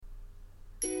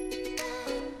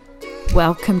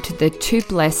Welcome to the Too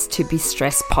Blessed to Be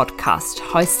Stressed podcast,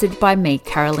 hosted by me,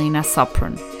 Carolina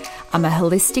Sopran. I'm a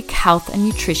holistic health and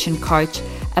nutrition coach,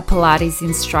 a Pilates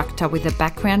instructor with a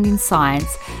background in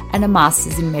science and a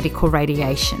master's in medical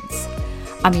radiations.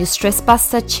 I'm your stress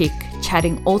buster chick,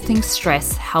 chatting all things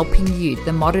stress, helping you,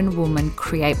 the modern woman,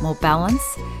 create more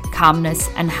balance, calmness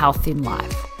and health in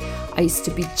life. I used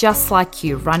to be just like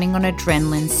you, running on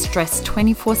adrenaline, stressed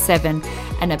 24/7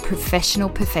 and a professional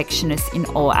perfectionist in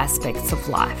all aspects of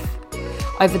life.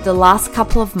 Over the last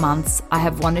couple of months, I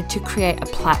have wanted to create a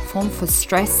platform for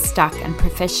stressed, stuck and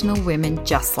professional women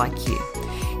just like you,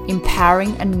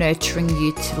 empowering and nurturing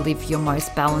you to live your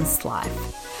most balanced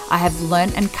life. I have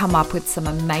learned and come up with some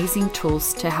amazing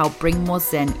tools to help bring more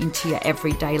Zen into your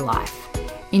everyday life.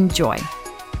 Enjoy.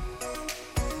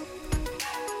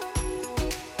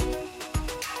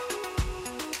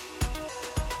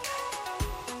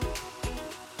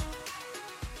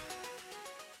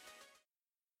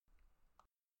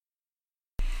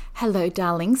 Hello,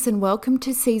 darlings, and welcome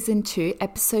to Season 2,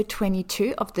 Episode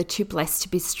 22 of the Too Blessed to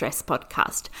Be Stressed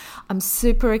podcast. I'm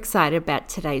super excited about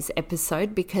today's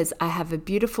episode because I have a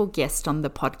beautiful guest on the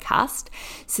podcast.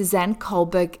 Suzanne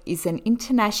Culberg is an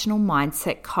international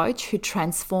mindset coach who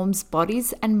transforms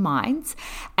bodies and minds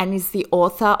and is the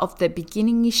author of the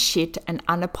Beginning is Shit, an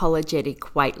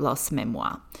unapologetic weight loss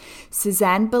memoir.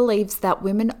 Suzanne believes that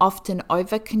women often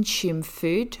overconsume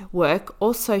food, work,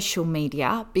 or social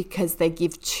media because they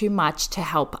give too much to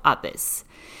help others.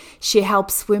 She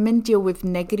helps women deal with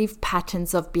negative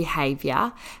patterns of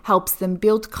behavior, helps them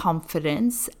build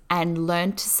confidence and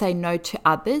learn to say no to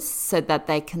others so that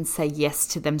they can say yes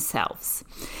to themselves.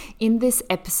 In this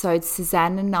episode,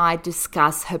 Suzanne and I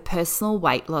discuss her personal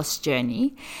weight loss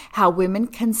journey, how women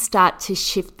can start to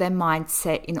shift their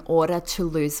mindset in order to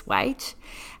lose weight,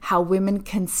 how women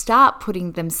can start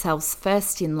putting themselves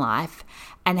first in life,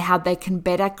 and how they can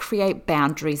better create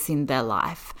boundaries in their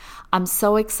life. I'm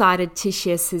so excited to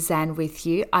share Suzanne with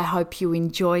you. I hope you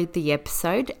enjoyed the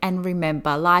episode. And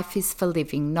remember, life is for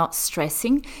living, not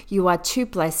stressing. You are too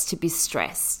blessed to be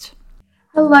stressed.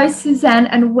 Hello, Suzanne,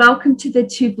 and welcome to the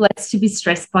Too Blessed to Be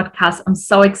Stressed podcast. I'm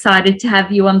so excited to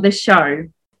have you on the show.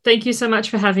 Thank you so much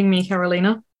for having me,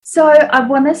 Carolina. So I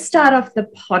want to start off the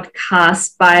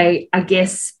podcast by,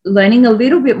 learning a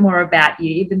little bit more about you.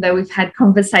 Even though we've had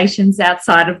conversations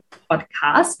outside of the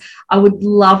podcast, I would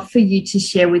love for you to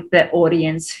share with the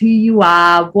audience who you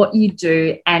are, what you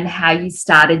do, and how you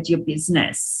started your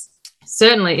business.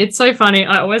 Certainly. It's so funny.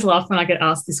 I always laugh when I get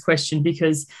asked this question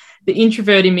because the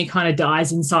introvert in me kind of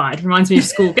dies inside. Reminds me of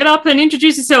school. Get up and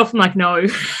introduce yourself. I'm like, no.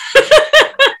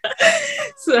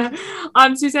 So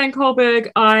I'm Suzanne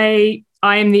Culberg.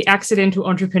 I am the accidental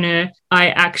entrepreneur. I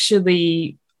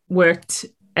actually worked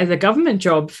as a government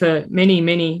job for many,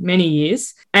 many, many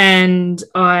years. And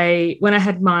when I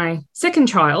had my second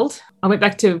child, I went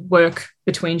back to work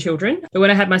between children. But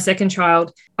when I had my second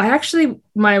child,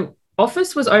 my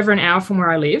office was over an hour from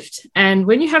where I lived. And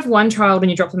when you have one child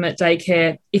and you drop them at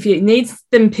daycare, if you need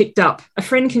them picked up, a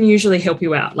friend can usually help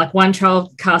you out. Like one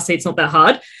child car seat's not that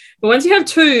hard. But once you have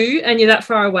two and you're that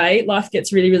far away, life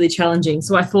gets really, really challenging.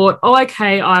 So I thought,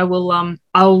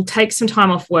 I'll take some time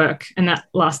off work. And that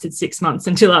lasted 6 months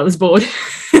until I was bored.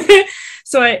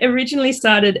 So I originally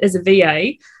started as a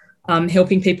VA,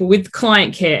 helping people with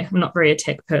client care. I'm not very a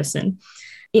tech person.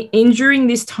 During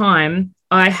this time,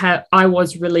 I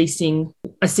was releasing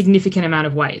a significant amount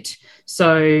of weight.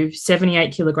 So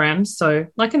 78 kilograms, so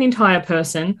like an entire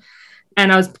person. And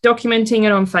I was documenting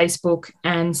it on Facebook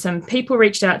and some people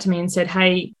reached out to me and said,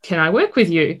 hey, can I work with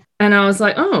you? And I was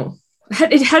like, oh,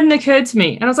 it hadn't occurred to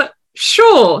me. And I was like,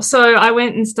 sure. So I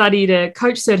went and studied a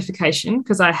coach certification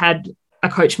because I had a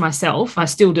coach myself. I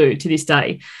still do to this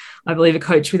day. I believe a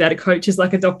coach without a coach is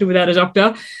like a doctor without a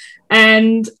doctor.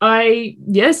 And I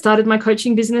started my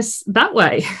coaching business that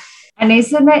way. And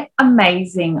isn't it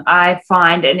amazing? I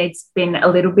find, and it's been a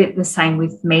little bit the same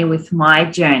with me with my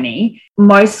journey,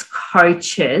 most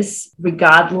coaches,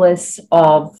 regardless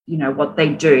of, what they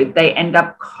do, they end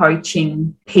up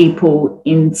coaching people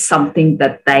in something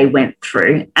that they went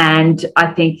through. And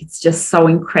I think it's just so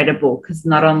incredible because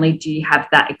not only do you have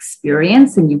that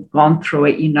experience and you've gone through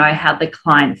it, you know how the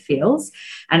client feels.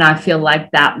 And I feel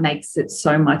like that makes it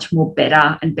so much more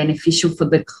better and beneficial for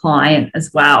the client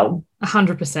as well.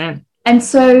 100%. And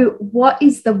so what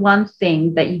is the one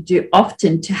thing that you do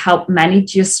often to help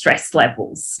manage your stress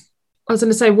levels? I was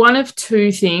going to say one of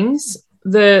two things.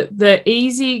 The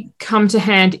easy come to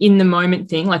hand in the moment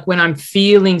thing, like when I'm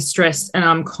feeling stressed and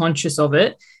I'm conscious of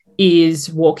it,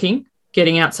 is walking,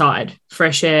 getting outside,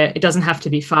 fresh air. It doesn't have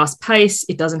to be fast paced.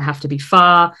 It doesn't have to be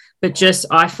far, but just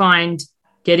I find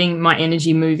getting my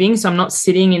energy moving. So I'm not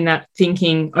sitting in that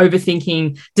thinking,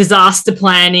 overthinking, disaster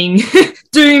planning,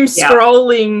 doom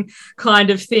scrolling kind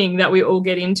of thing that we all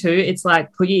get into. It's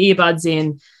like, put your earbuds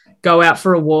in, go out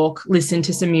for a walk, listen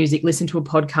to some music, listen to a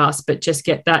podcast, but just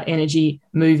get that energy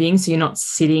moving so you're not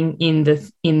sitting in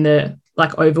the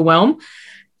like overwhelm.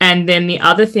 And then the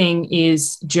other thing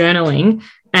is journaling.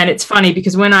 And it's funny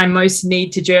because when I most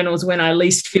need to journal is when I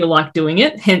least feel like doing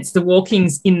it. Hence the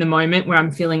walking's in the moment where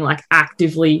I'm feeling like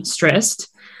actively stressed.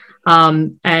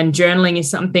 And journaling is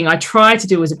something I try to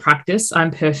do as a practice.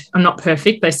 I'm not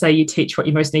perfect. They say you teach what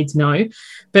you most need to know.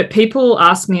 But people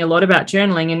ask me a lot about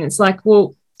journaling, and it's like,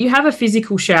 well, you have a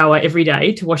physical shower every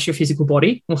day to wash your physical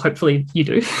body. Well, hopefully you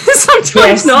do.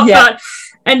 Sometimes not. Yeah.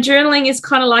 And journaling is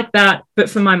kind of like that, but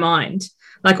for my mind.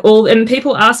 And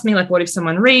people ask me, like, what if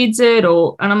someone reads it?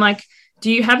 And I'm like,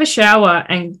 do you have a shower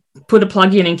and put a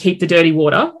plug in and keep the dirty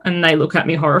water? And they look at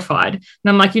me horrified. And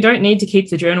I'm like, you don't need to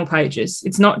keep the journal pages.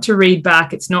 It's not to read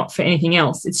back. It's not for anything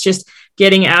else. It's just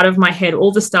getting out of my head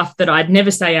all the stuff that I'd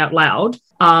never say out loud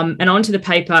and onto the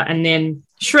paper and then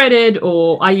shredded,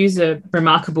 or I use a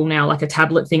Remarkable now, like a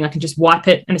tablet thing. I can just wipe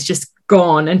it and it's just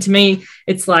gone. And to me,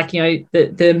 it's like, you know,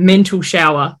 the mental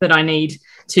shower that I need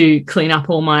to clean up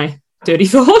all my dirty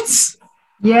thoughts.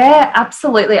 Yeah,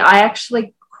 absolutely. I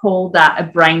actually call that a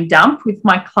brain dump with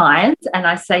my clients, and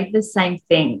I say the same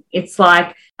thing. It's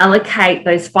like allocate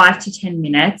those 5 to 10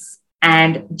 minutes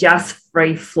and just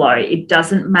free flow. It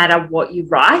doesn't matter what you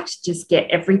write, just get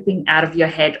everything out of your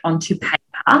head onto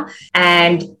paper.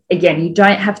 And again, you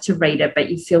don't have to read it,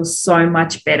 but you feel so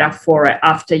much better for it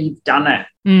after you've done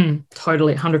it.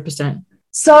 Totally, 100%.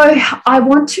 So I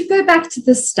want to go back to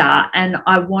the start, and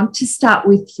I want to start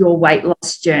with your weight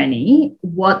loss journey.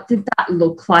 What did that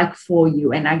look like for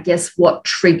you? And I guess what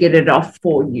triggered it off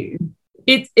for you?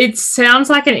 It sounds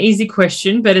like an easy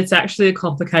question, but it's actually a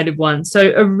complicated one.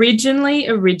 So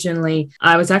originally,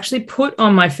 I was actually put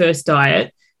on my first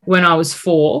diet when I was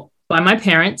 4 by my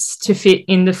parents to fit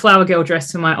in the flower girl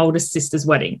dress for my oldest sister's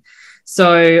wedding.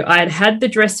 So I had the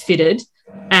dress fitted,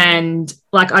 and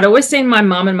like I'd always seen my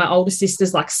mum and my older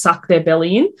sisters like suck their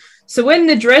belly in. So when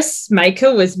the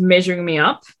dressmaker was measuring me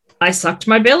up, I sucked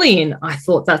my belly in. I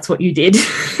thought that's what you did.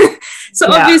 So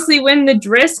obviously when the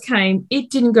dress came, it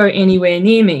didn't go anywhere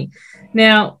near me.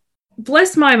 Now,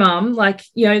 bless my mum, like,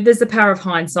 you know, there's the power of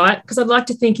hindsight, because I'd like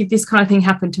to think if this kind of thing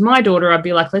happened to my daughter, I'd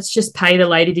be like, let's just pay the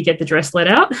lady to get the dress let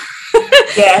out.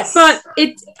 Yes. But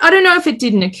I don't know if it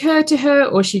didn't occur to her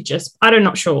or I'm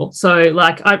not sure. So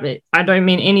like, I don't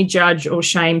mean any judge or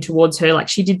shame towards her. Like,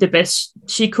 she did the best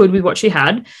she could with what she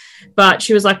had, but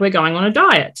she was like, we're going on a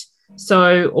diet.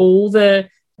 So all the,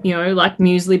 you know, like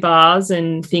muesli bars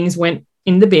and things went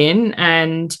in the bin,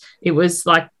 and it was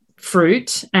like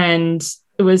fruit, and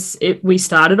we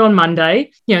started on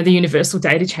Monday, you know, the universal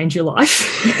day to change your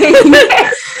life.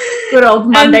 Good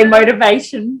old Monday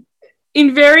motivation.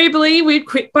 Invariably, we'd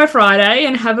quit by Friday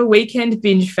and have a weekend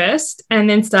binge fest and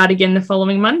then start again the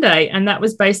following Monday. And that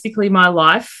was basically my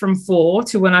life from 4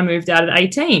 to when I moved out at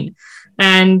 18.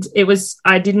 And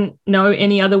I didn't know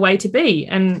any other way to be.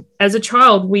 And as a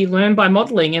child, we learn by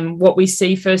modeling and what we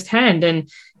see firsthand. And,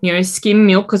 you know, skim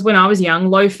milk, because when I was young,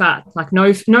 low fat, like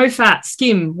no fat,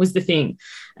 skim was the thing.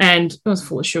 And it was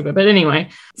full of sugar. But anyway,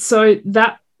 so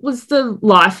that was the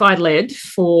life I led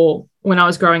for when I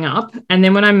was growing up. And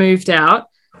then when I moved out,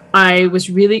 I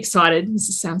was really excited.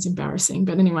 This sounds embarrassing,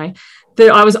 but anyway,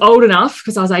 that I was old enough,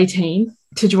 because I was 18,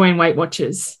 to join Weight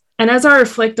Watchers. And as I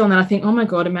reflect on that, I think, oh my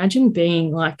God, imagine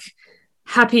being like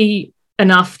happy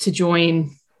enough to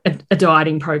join a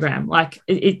dieting program. Like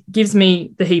it gives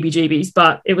me the heebie-jeebies,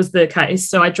 but it was the case.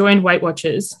 So I joined Weight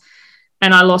Watchers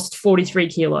and I lost 43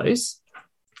 kilos.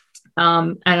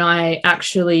 And I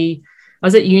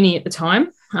was at uni at the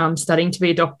time, studying to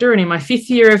be a doctor. And in my 5th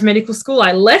year of medical school,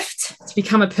 I left to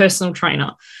become a personal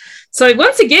trainer. So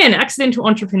once again, accidental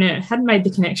entrepreneur. Hadn't made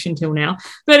the connection till now.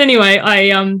 But anyway,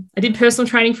 I did personal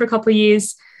training for a couple of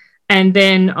years, and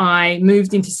then I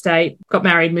moved interstate, got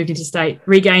married, moved interstate,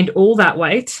 regained all that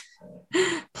weight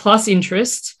plus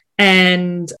interest.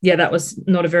 And yeah, that was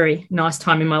not a very nice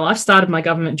time in my life. Started my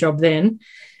government job then.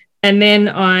 And then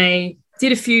I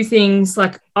did a few things.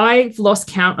 Like, I've lost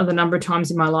count of the number of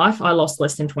times in my life I lost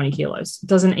less than 20 kilos. It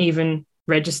doesn't even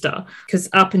register, because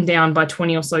up and down by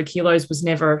 20 or so kilos was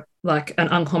never like an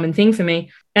uncommon thing for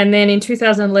me. And then in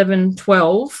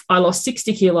 2011-12, I lost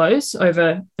 60 kilos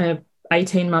over an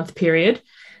 18-month period.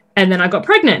 And then I got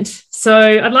pregnant. So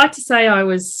I'd like to say I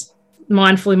was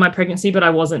mindful in my pregnancy, but I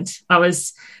wasn't. I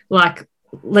was like,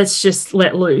 let's just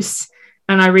let loose.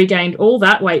 And I regained all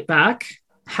that weight back,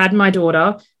 had my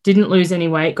daughter, didn't lose any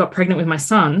weight, got pregnant with my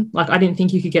son. Like, I didn't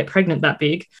think you could get pregnant that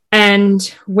big. And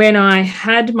when I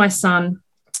had my son,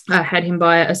 I had him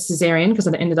by a cesarean because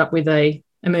I ended up with a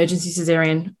emergency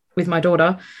cesarean with my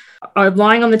daughter. I was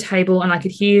lying on the table and I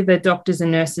could hear the doctors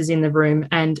and nurses in the room.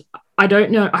 And I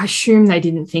don't know, I assume they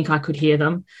didn't think I could hear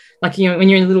them. Like, you know, when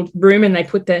you're in a little room and they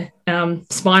put the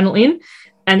spinal in,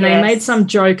 and they made some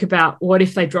joke about what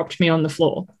if they dropped me on the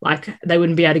floor? Like, they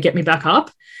wouldn't be able to get me back up.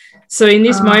 So in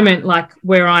this moment, like,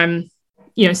 where I'm,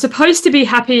 you know, supposed to be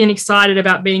happy and excited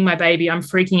about being my baby, I'm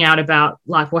freaking out about,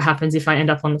 like, what happens if I end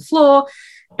up on the floor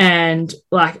and,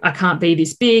 like, I can't be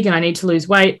this big and I need to lose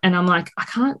weight. And I'm like, I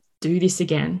can't do this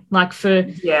again. Like, for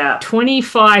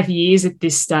 25 years at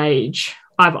this stage,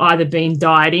 I've either been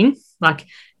dieting, like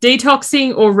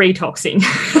detoxing or retoxing.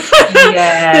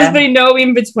 There's been no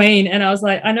in between. And I was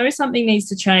like, I know something needs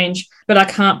to change, but I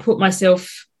can't put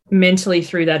myself mentally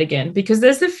through that again, because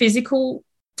there's the physical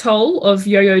toll of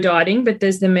yo-yo dieting, but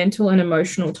there's the mental and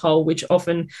emotional toll, which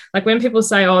often, like, when people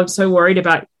say, oh, I'm so worried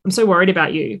about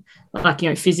you, like, you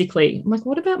know, physically, I'm like,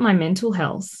 what about my mental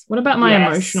health? What about my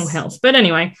emotional health? But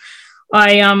anyway,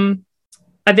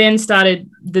 I then started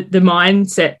the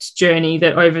mindset journey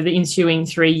that over the ensuing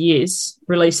 3 years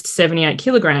released 78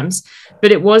 kilograms.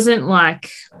 But it wasn't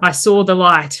like I saw the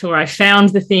light or I found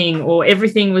the thing or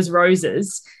everything was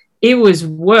roses. It was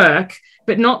work,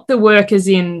 but not the work as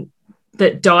in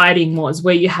that dieting was,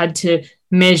 where you had to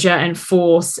measure and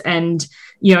force and,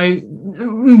 you know,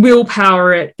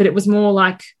 willpower it. But it was more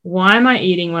like, why am I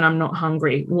eating when I'm not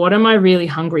hungry? What am I really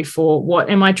hungry for? What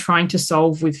am I trying to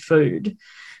solve with food?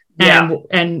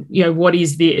 And, you know, what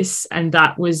is this? And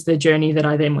that was the journey that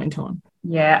I then went on.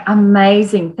 Yeah,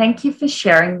 amazing. Thank you for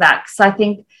sharing that. Because I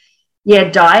think,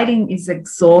 dieting is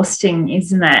exhausting,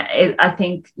 isn't it? I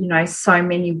think, you know, so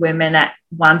many women at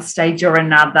one stage or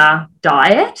another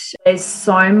diet. There's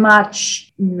so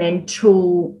much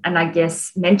mental and I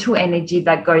guess mental energy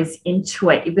that goes into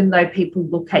it, even though people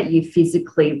look at you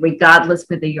physically, regardless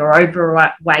whether you're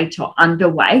overweight or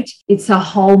underweight. It's a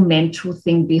whole mental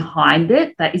thing behind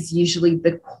it that is usually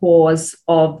the cause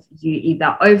of you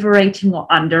either overeating or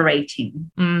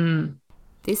undereating.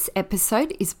 This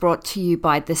episode is brought to you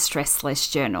by the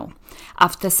Stressless Journal.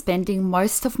 After spending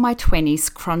most of my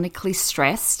 20s chronically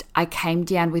stressed, I came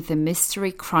down with a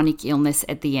mystery chronic illness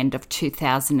at the end of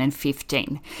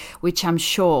 2015, which I'm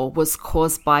sure was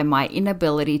caused by my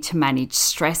inability to manage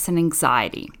stress and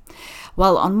anxiety.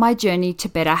 While on my journey to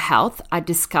better health, I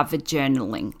discovered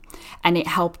journaling, and it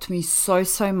helped me so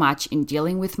much in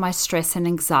dealing with my stress and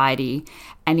anxiety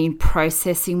and in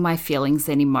processing my feelings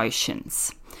and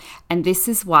emotions. And this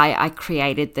is why I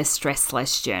created the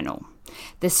Stressless Journal.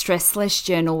 The Stressless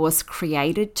Journal was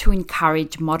created to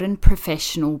encourage modern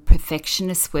professional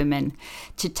perfectionist women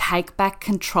to take back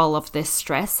control of their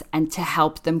stress and to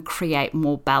help them create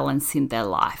more balance in their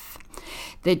life.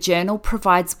 The journal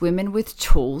provides women with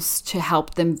tools to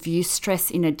help them view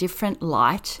stress in a different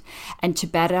light and to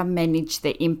better manage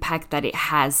the impact that it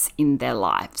has in their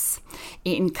lives.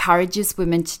 It encourages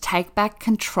women to take back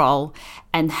control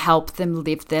and help them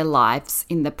live their lives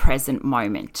in the present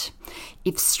moment.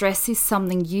 If stress is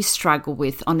something you struggle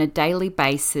with on a daily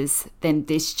basis, then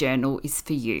this journal is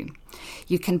for you.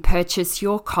 You can purchase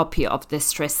your copy of the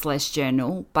Stressless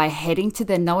Journal by heading to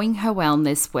the Knowing Her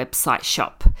Wellness website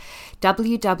shop,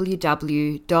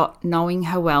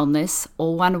 www.knowingherwellness,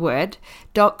 all one word,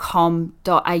 .com.au/shop/.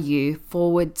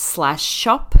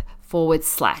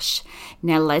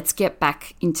 Now let's get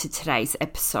back into today's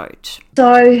episode.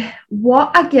 So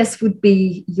what I guess would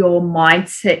be your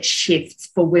mindset shifts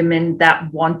for women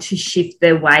that want to shift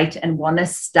their weight and want to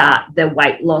start their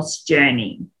weight loss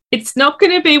journey? It's not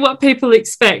going to be what people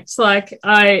expect. Like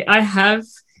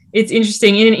it's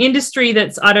interesting in an industry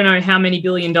that's, I don't know how many $1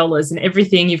 billion and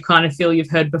everything you've kind of feel you've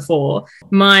heard before.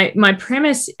 My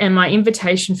premise and my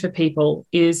invitation for people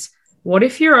is, what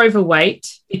if you're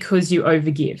overweight because you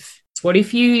overgive? What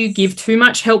if you give too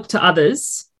much help to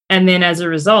others and then as a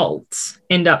result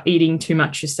end up eating too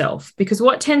much yourself? Because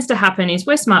what tends to happen is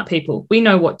we're smart people. We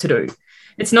know what to do.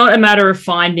 It's not a matter of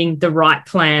finding the right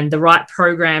plan, the right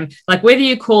program, like whether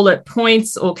you call it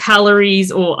points or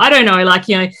calories or I don't know, like,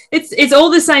 you know, it's all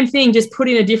the same thing, just put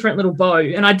in a different little bow.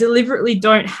 And I deliberately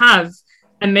don't have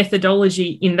a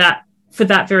methodology in that for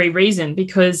that very reason,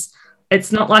 because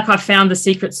it's not like I found the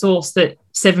secret sauce that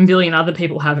 7 billion other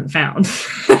people haven't found.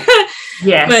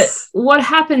 Yes. But what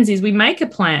happens is we make a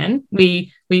plan,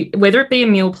 we whether it be a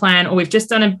meal plan or we've just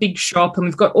done a big shop and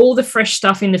we've got all the fresh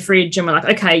stuff in the fridge and we're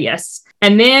like, okay, yes,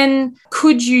 And then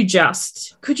could you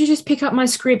just pick up my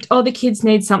script? Oh, the kids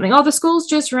need something. Oh, the school's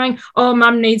just rang. Oh,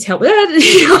 mum needs help. And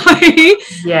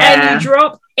you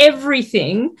drop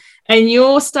everything, and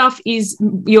your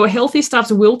healthy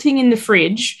stuff's wilting in the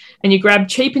fridge, and you grab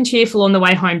Cheap and Cheerful on the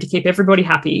way home to keep everybody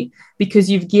happy because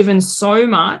you've given so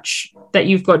much that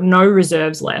you've got no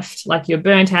reserves left. Like, you're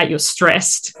burnt out, you're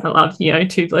stressed. I love,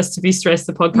 Too Blessed to Be Stressed,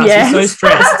 the podcast is so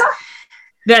stressed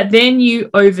that then you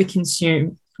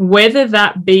overconsume, whether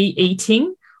that be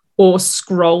eating or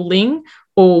scrolling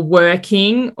or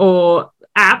working or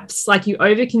apps. Like, you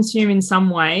overconsume in some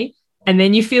way, and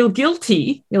then you feel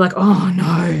guilty. You're like, oh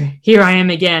no, here I am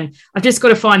again. I've just got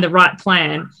to find the right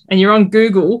plan. And you're on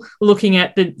Google looking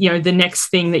at the next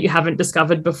thing that you haven't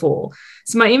discovered before.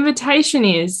 So my invitation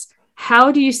is,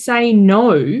 how do you say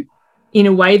no in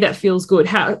a way that feels good?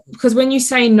 Because when you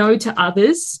say no to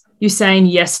others, you're saying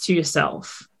yes to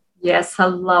yourself. Yes, I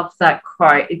love that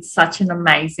quote. It's such an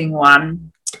amazing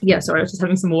one. Yeah, sorry, I was just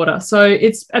having some water. So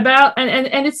it's about,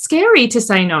 and it's scary to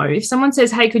say no. If someone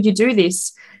says, hey, could you do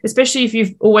this? Especially if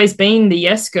you've always been the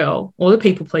yes girl or the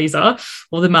people pleaser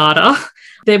or the martyr,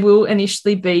 there will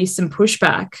initially be some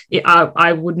pushback.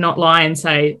 I would not lie and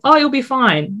say, oh, you'll be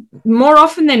fine. More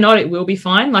often than not, it will be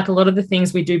fine. Like, a lot of the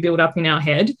things we do build up in our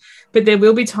head, but there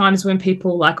will be times when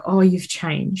people are like, oh, you've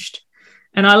changed.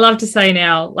 And I love to say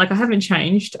now, like, I haven't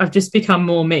changed. I've just become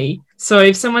more me. So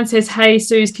if someone says, hey,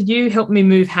 Suze, could you help me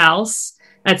move house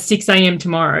at 6 a.m.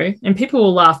 tomorrow? And people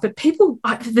will laugh. But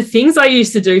the things I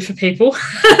used to do for people,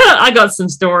 I got some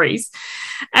stories.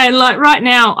 And like right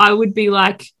now, I would be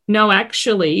like, no,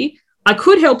 actually, I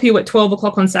could help you at 12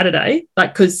 o'clock on Saturday,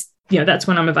 like, because, that's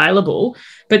when I'm available.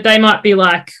 But they might be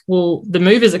like, well, the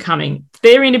movers are coming.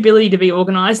 Their inability to be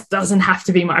organised doesn't have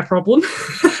to be my problem.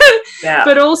 Yeah.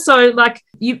 But also, like,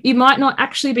 you might not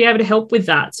actually be able to help with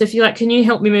that. So if you're like, can you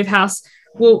help me move house?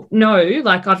 Well, no,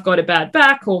 like, I've got a bad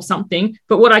back or something.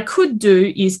 But what I could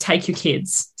do is take your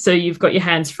kids, so you've got your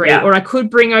hands free. Yeah. Or I could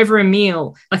bring over a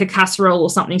meal, like a casserole or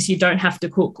something, so you don't have to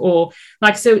cook. Or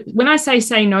like, so when I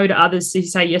say no to others, so you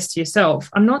say yes to yourself,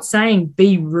 I'm not saying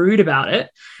be rude about it,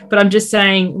 but I'm just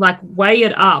saying, like, weigh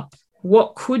it up.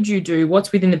 What could you do?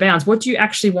 What's within the bounds? What do you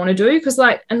actually want to do? Because,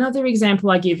 like, another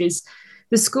example I give is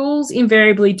the schools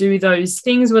invariably do those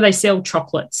things where they sell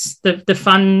chocolates, the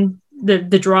fun, the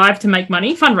drive to make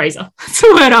money, fundraiser. That's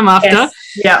the word I'm after. Yes.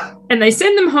 Yeah. And they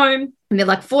send them home, and they're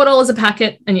like $4 a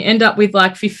packet, and you end up with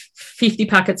like 50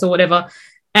 packets or whatever.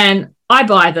 And I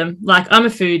buy them. Like, I'm a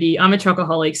foodie, I'm a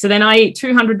chocoholic. So then I eat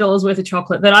 $200 worth of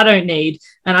chocolate that I don't need,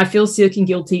 and I feel sick and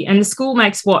guilty. And the school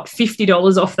makes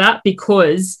 $50 off that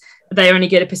because they only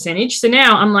get a percentage. So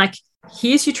now I'm like,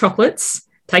 here's your chocolates.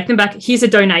 Take them back. Here's a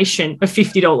donation of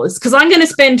 $50 because I'm going to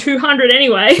spend $200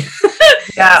 anyway.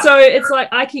 Yeah. So it's like,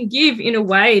 I can give in a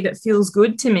way that feels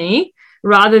good to me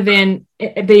rather than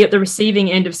be at the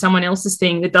receiving end of someone else's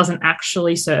thing that doesn't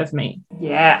actually serve me.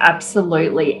 Yeah,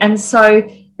 absolutely. And so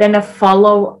then a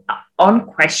follow-on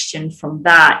question from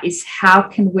that is, how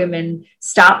can women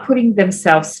start putting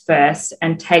themselves first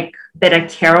and take better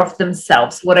care of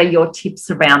themselves? What are your tips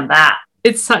around that?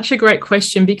 It's such a great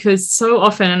question, because so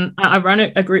often I run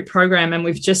a group program, and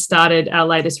we've just started our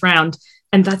latest round,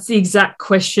 and that's the exact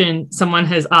question someone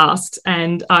has asked.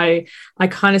 And I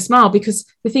kind of smile, because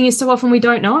the thing is, so often we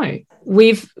don't know.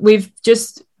 We've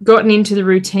just gotten into the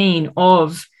routine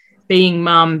of being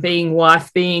mum, being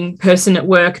wife, being person at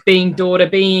work, being daughter,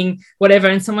 being whatever.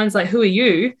 And someone's like, who are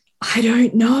you? I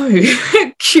don't know.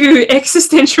 Cue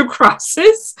existential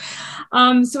crisis.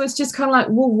 So it's just kind of like,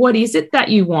 well, what is it that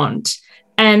you want?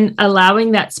 And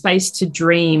allowing that space to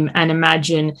dream and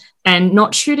imagine and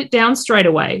not shoot it down straight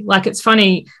away. Like, it's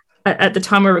funny, at the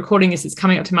time we're recording this, it's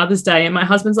coming up to Mother's Day, and my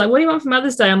husband's like, what do you want for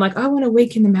Mother's Day? I'm like, I want a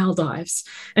week in the Maldives.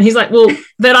 And he's like, well,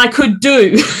 that I could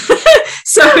do.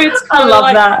 So it's I love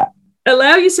like, that.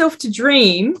 Allow yourself to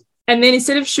dream. And then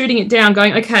instead of shooting it down,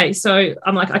 going, okay, so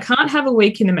I'm like, I can't have a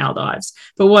week in the Maldives,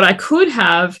 but what I could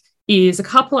have is a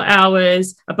couple of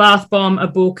hours, a bath bomb, a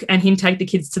book, and him take the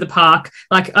kids to the park.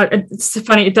 Like, it's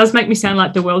funny. It does make me sound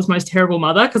like the world's most terrible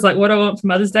mother, because, like, what do I want for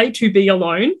Mother's Day? To be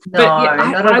alone. No, but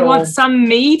yeah, I want some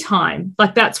me time.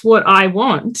 Like, that's what I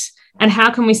want. And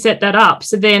how can we set that up?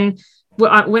 So then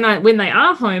when they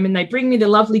are home and they bring me the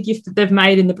lovely gift that they've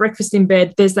made and the breakfast in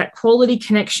bed, there's that quality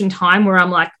connection time where I'm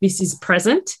like, this is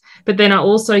present. But then I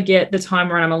also get the time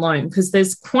where I'm alone, because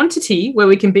there's quantity where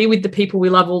we can be with the people we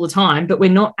love all the time, but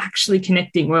we're not actually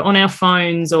connecting. We're on our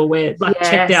phones, or we're like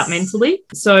checked out mentally.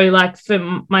 So like,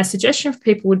 for my suggestion for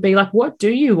people would be like, what do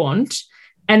you want?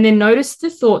 And then notice the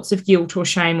thoughts of guilt or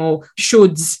shame or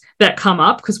shoulds that come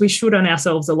up, because we should on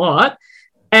ourselves a lot.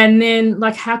 And then,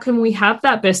 like, how can we have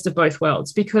that best of both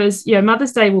worlds? Because, yeah,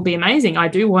 Mother's Day will be amazing. I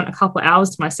do want a couple of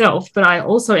hours to myself, but I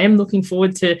also am looking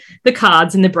forward to the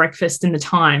cards and the breakfast and the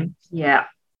time. Yeah,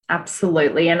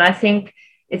 absolutely. And I think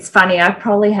it's funny, I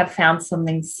probably have found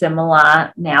something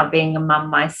similar now being a mum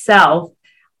myself.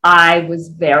 I was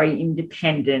very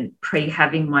independent pre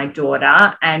having my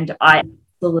daughter, and I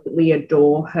absolutely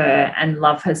adore her and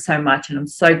love her so much. And I'm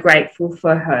so grateful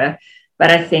for her. But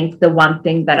I think the one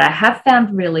thing that I have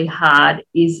found really hard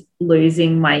is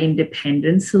losing my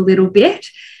independence a little bit.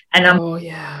 And I'm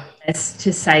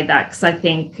to say that, because I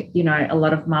think, you know, a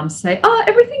lot of mums say, oh,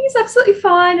 everything is absolutely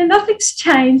fine and nothing's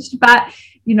changed. But,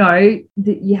 you know,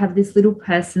 you have this little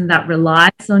person that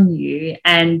relies on you,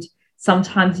 and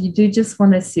sometimes you do just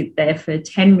want to sit there for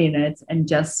 10 minutes and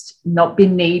just not be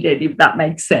needed, if that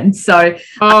makes sense. So,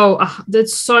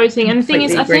 that's so thing. And the thing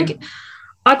is, I think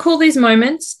I call these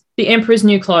moments the emperor's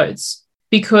new clothes,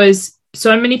 because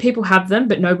so many people have them,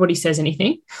 but nobody says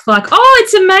anything. Like, oh,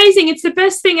 it's amazing, it's the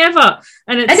best thing ever.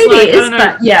 And it is, I don't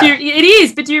know. It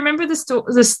is. But do you remember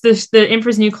the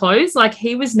emperor's new clothes? Like,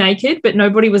 he was naked, but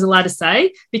nobody was allowed to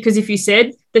say, because if you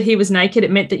said that he was naked,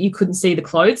 it meant that you couldn't see the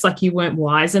clothes, like you weren't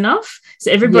wise enough.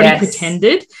 So everybody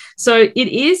pretended. So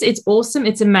it's awesome,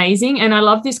 it's amazing. And I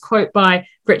love this quote by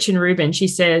Gretchen Rubin. She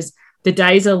says, the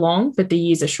days are long, but the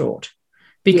years are short.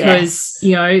 Because,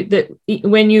 you know, that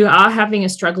when you are having a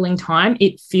struggling time,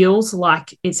 it feels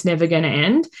like it's never going to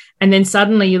end. And then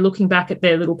suddenly you're looking back at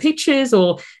their little pictures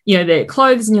or, you know, their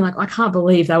clothes, and you're like, I can't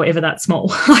believe they were ever that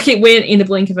small. Like, it went in the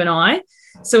blink of an eye.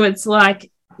 So it's like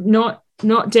not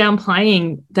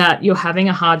downplaying that you're having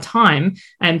a hard time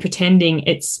and pretending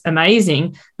it's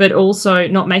amazing, but also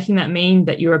not making that mean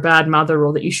that you're a bad mother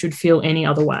or that you should feel any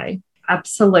other way.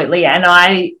 Absolutely. And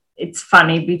it's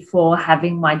funny, before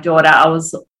having my daughter,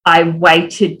 I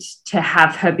waited to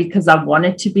have her because I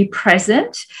wanted to be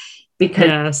present,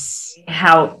 because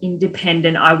how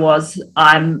independent I was,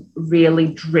 I'm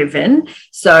really driven.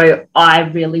 So I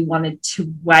really wanted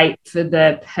to wait for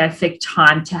the perfect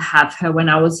time to have her, when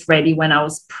I was ready, when I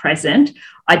was present.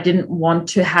 I didn't want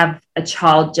to have a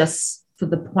child just for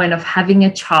the point of having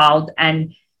a child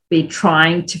and be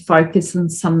trying to focus on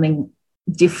something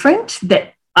different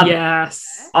that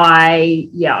I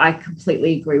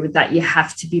completely agree with that. You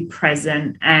have to be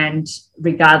present, and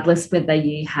regardless whether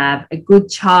you have a good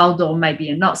child or maybe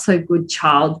a not so good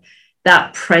child,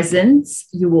 that presence,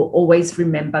 you will always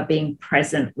remember being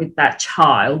present with that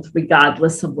child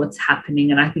regardless of what's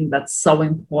happening. And I think that's so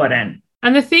important.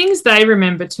 And the things they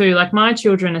remember too, like my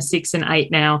children are 6 and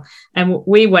 8 now, and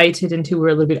we waited until we were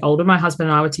a little bit older. My husband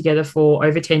and I were together for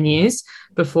over 10 years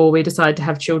before we decided to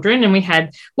have children, and we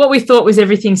had what we thought was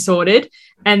everything sorted.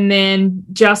 And then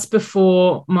just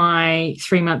before my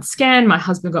 3-month scan, my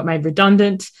husband got made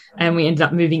redundant, and we ended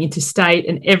up moving interstate,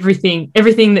 and everything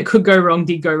that could go wrong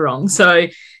did go wrong. So,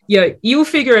 you know, you'll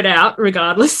figure it out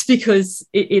regardless, because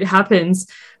it happens.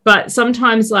 But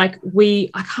sometimes, like,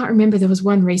 I can't remember, there was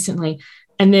one recently,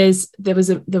 and there was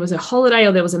a holiday,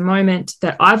 or there was a moment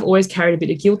that I've always carried a bit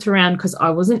of guilt around, because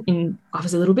I was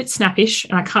a little bit snappish,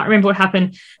 and I can't remember what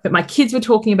happened, but my kids were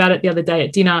talking about it the other day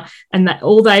at dinner, and that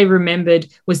all they remembered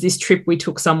was this trip we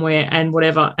took somewhere and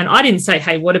whatever. And I didn't say,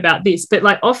 hey, what about this? But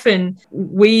like, often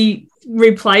we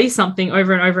replay something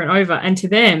over and over and over, and to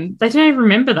them, they don't even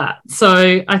remember that.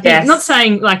 So I think, not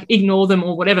saying like ignore them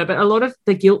or whatever, but a lot of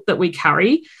the guilt that we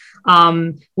carry,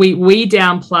 we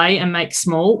downplay and make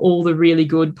small all the really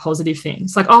good positive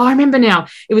things. Like, oh, I remember now,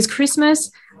 it was Christmas,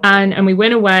 and we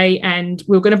went away, and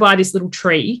we were going to buy this little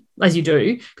tree, as you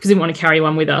do, because we didn't want to carry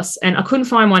one with us, and I couldn't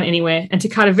find one anywhere. And to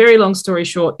cut a very long story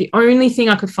short, the only thing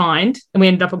I could find, and we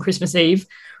ended up on Christmas Eve,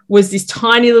 was this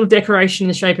tiny little decoration in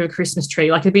the shape of a Christmas tree.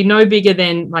 Like, it'd be no bigger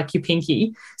than like your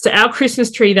pinky. So our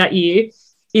Christmas tree that year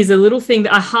is a little thing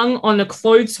that I hung on a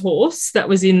clothes horse that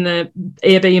was in the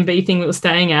Airbnb thing we were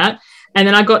staying at. And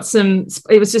then I got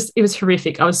it was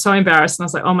horrific. I was so embarrassed. And I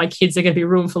was like, oh, my kids are going to be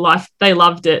ruined for life. They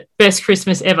loved it. Best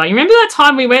Christmas ever. You remember that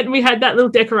time we went and we had that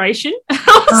little decoration?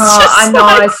 I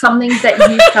know. Something that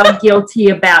you felt guilty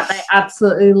about, they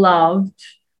absolutely loved.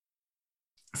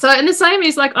 So, and the same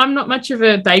is, like, I'm not much of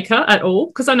a baker at all,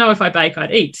 because I know if I bake,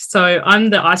 I'd eat. So I'm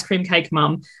the ice cream cake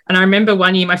mum. And I remember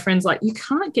one year my friend's like, you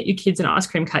can't get your kids an ice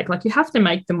cream cake. Like, you have to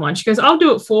make them one. She goes, I'll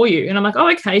do it for you. And I'm like, oh,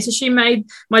 okay. So she made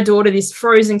my daughter this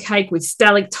frozen cake with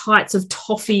stalactites of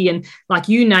toffee and, like,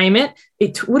 you name it.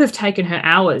 It would have taken her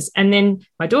hours. And then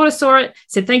my daughter saw it,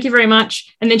 said, thank you very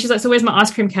much. And then she's like, so where's my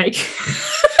ice cream cake?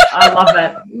 I love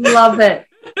it. Love it.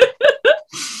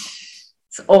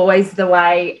 It's always the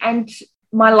way. And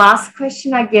my last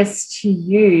question, I guess, to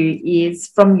you is,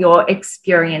 from your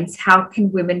experience, how can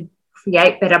women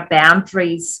create better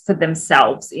boundaries for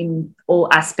themselves in all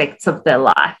aspects of their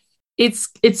life? It's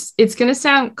going to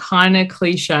sound kind of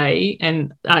cliche,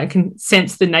 and I can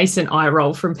sense the nascent eye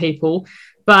roll from people,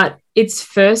 but it's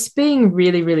first being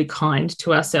really, really kind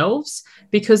to ourselves,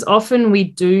 because often we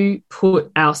do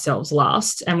put ourselves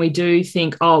last, and we do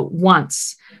think, oh,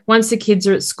 once the kids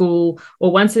are at school,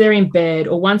 or once they're in bed,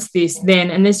 or once this, then,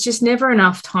 and there's just never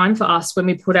enough time for us when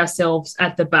we put ourselves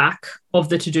at the back of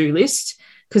the to-do list,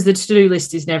 because the to-do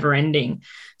list is never ending.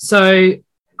 So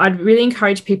I'd really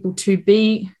encourage people to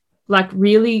be like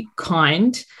really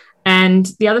kind. And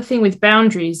the other thing with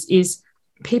boundaries is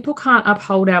people can't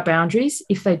uphold our boundaries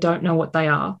if they don't know what they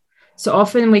are. So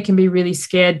often we can be really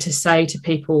scared to say to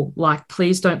people, like,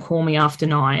 please don't call me after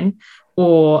 9,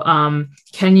 or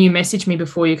can you message me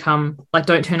before you come, like,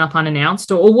 don't turn up unannounced,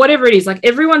 or whatever it is. Like,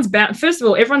 first of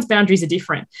all, everyone's boundaries are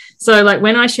different. So like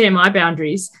when I share my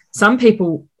boundaries, some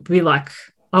people be like,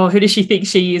 oh, who does she think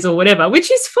she is, or whatever, which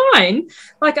is fine.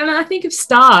 Like, and I think of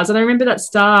stars, and I remember that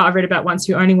star I read about once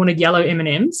who only wanted yellow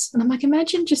M&Ms, and I'm like,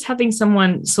 imagine just having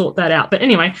someone sort that out. But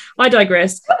anyway, I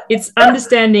digress. It's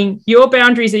understanding your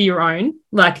boundaries are your own,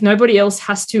 like nobody else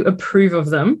has to approve of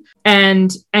them,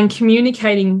 and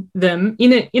communicating them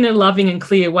in a loving and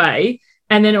clear way.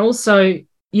 And then also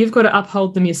you've got to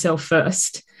uphold them yourself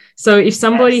first. So if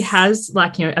somebody has,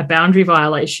 like, you know, a boundary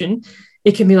violation,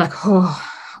 it can be like, oh,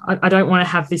 I don't want to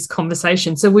have this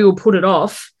conversation, so we will put it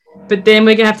off, but then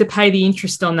we're going to have to pay the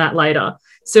interest on that later.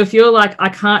 So if you're like, I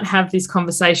can't have this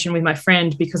conversation with my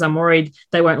friend because I'm worried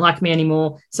they won't like me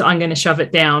anymore, so I'm going to shove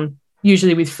it down,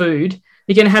 usually with food,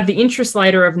 you're going to have the interest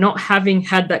later of not having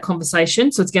had that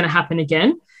conversation, so it's going to happen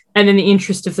again, and then the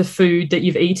interest of the food that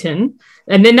you've eaten.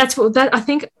 And then that's what I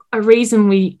think a reason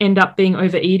we end up being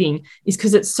overeating is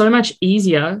because it's so much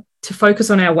easier to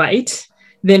focus on our weight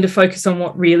than to focus on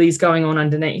what really is going on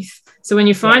underneath. So when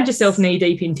you find yourself knee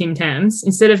deep in Tim Tams,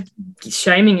 instead of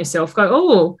shaming yourself, go,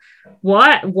 oh,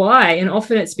 why? And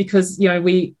often it's because, you know,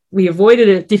 we avoided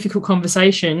a difficult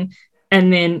conversation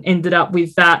and then ended up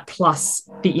with that plus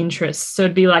the interest. So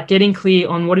it'd be like getting clear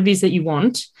on what it is that you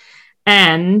want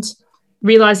and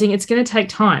realizing it's going to take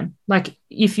time. Like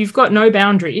if you've got no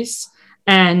boundaries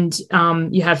and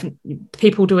you have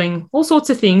people doing all sorts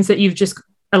of things that you've just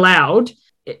allowed,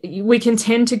 we can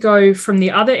tend to go from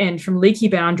the other end, from leaky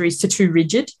boundaries to too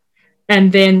rigid.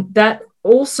 And then that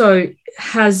also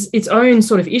has its own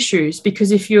sort of issues,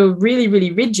 because if you're really,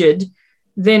 really rigid,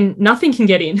 then nothing can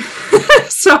get in.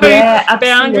 So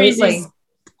boundaries is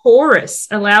porous,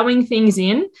 allowing things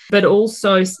in, but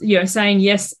also, you know, saying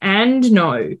yes and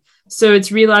no. So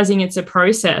it's realizing it's a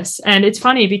process. And it's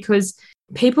funny because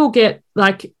people get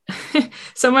like,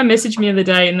 someone messaged me the other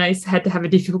day and they had to have a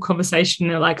difficult conversation.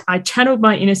 They're like, I channeled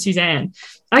my inner Suzanne.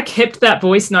 I kept that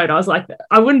voice note. I was like,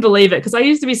 I wouldn't believe it, because I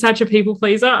used to be such a people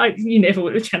pleaser. You never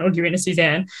would have channeled your inner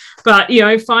Suzanne. But, you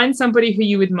know, find somebody who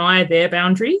you admire their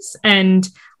boundaries and,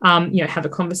 you know, have a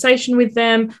conversation with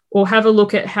them, or have a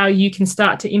look at how you can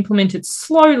start to implement it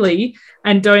slowly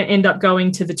and don't end up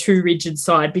going to the too rigid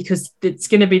side, because it's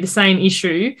going to be the same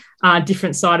issue,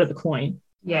 different side of the coin.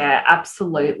 Yeah,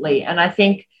 absolutely. And I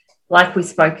think, like we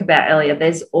spoke about earlier,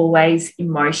 there's always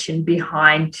emotion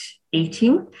behind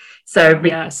eating. So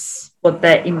what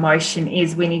the emotion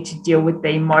is, we need to deal with the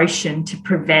emotion to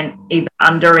prevent either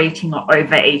under eating or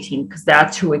overeating, because there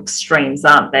are two extremes,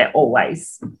 aren't there,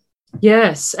 always?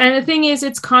 Yes. And the thing is,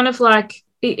 it's kind of like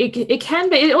it can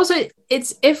be. It also,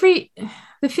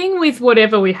 the thing with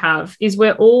whatever we have is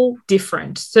we're all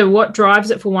different. So what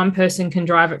drives it for one person can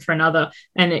drive it for another,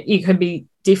 and it can be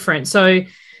different. So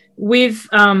with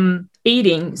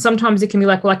eating, sometimes it can be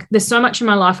like there's so much in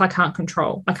my life I can't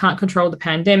control. I can't control the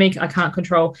pandemic. I can't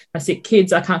control my sick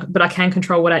kids. But I can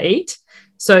control what I eat.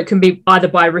 So it can be either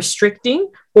by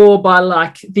restricting or by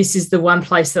like, this is the one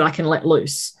place that I can let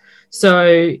loose. So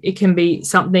it can be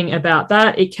something about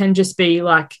that. It can just be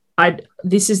like,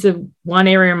 this is the one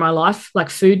area in my life, like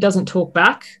food doesn't talk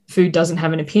back. Food doesn't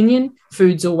have an opinion.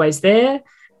 Food's always there.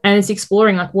 And it's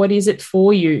exploring, like, what is it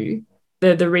for you?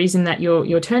 The reason that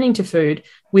you're turning to food,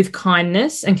 with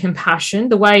kindness and compassion.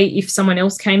 The way if someone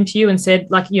else came to you and said,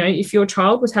 like, you know, if your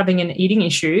child was having an eating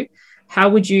issue, how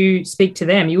would you speak to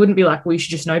them? You wouldn't be like, well, you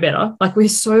should just know better. Like, we're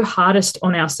so hardest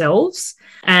on ourselves.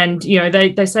 And, you know,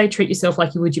 they say treat yourself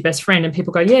like you would your best friend, and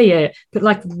people go, yeah. But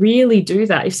like, really do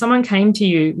that. If someone came to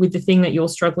you with the thing that you're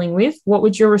struggling with, what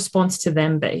would your response to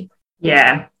them be?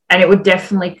 Yeah. And it would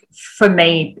definitely, for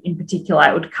me in particular,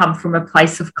 it would come from a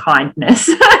place of kindness.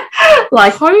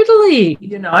 Like, totally,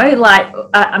 you know, like,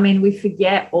 I mean, we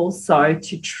forget also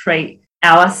to treat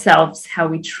ourselves how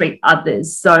we treat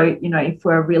others. So, you know, if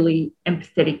we're a really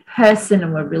empathetic person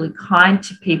and we're really kind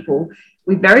to people,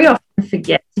 we very often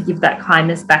forget to give that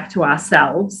kindness back to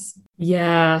ourselves.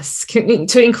 Yes,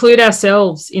 to include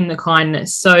ourselves in the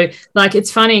kindness. So, like,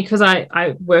 it's funny because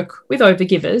I work with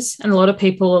overgivers, and a lot of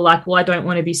people are like, well, I don't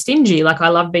want to be stingy. Like, I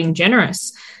love being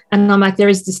generous. And I'm like, there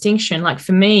is distinction. Like,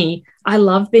 for me, I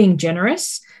love being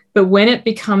generous. But when it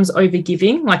becomes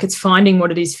overgiving, like it's finding what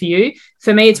it is for you,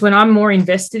 for me, it's when I'm more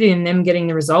invested in them getting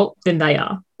the result than they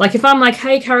are. Like if I'm like,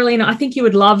 hey, Carolina, I think you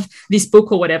would love this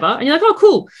book or whatever. And you're like, oh,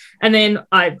 cool. And then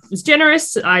I was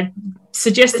generous. I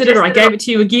suggested it or I gave it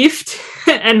to you a gift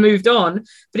and moved on.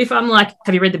 But if I'm like,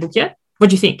 have you read the book yet? What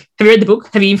do you think? Have you read the book?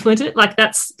 Have you implemented it? Like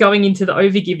that's going into the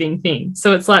overgiving thing.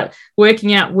 So it's like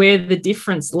working out where the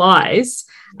difference lies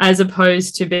as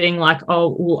opposed to being like,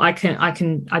 oh, well, I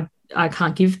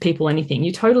can't give people anything.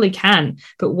 You totally can.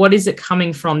 But what is it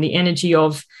coming from? The energy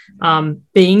of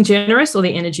being generous or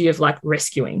the energy of like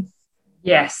rescuing?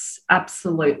 Yes,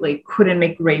 absolutely. Couldn't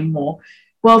agree more.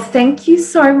 Well, thank you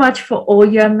so much for all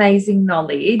your amazing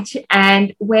knowledge.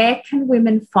 And where can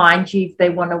women find you if they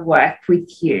want to work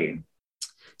with you?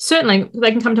 Certainly,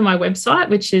 they can come to my website,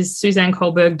 which is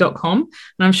suzanneculberg.com. And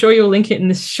I'm sure you'll link it in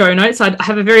the show notes. I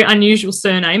have a very unusual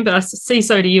surname, but I see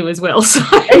so do you as well. So.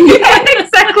 Yeah,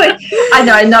 exactly. I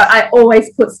know. I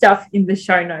always put stuff in the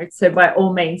show notes. So by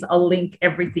all means, I'll link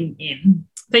everything in.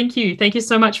 Thank you. Thank you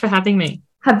so much for having me.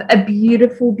 Have a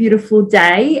beautiful, beautiful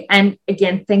day. And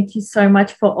again, thank you so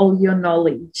much for all your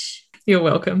knowledge. You're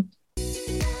welcome.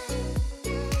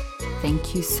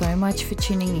 Thank you so much for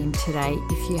tuning in today.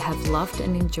 If you have loved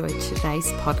and enjoyed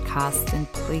today's podcast, then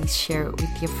please share it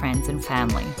with your friends and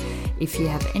family. If you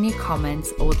have any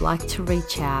comments or would like to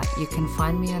reach out, you can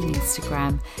find me on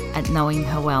Instagram at Knowing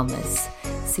Her Wellness.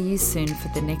 See you soon for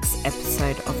the next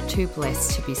episode of Too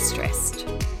Blessed to Be Stressed.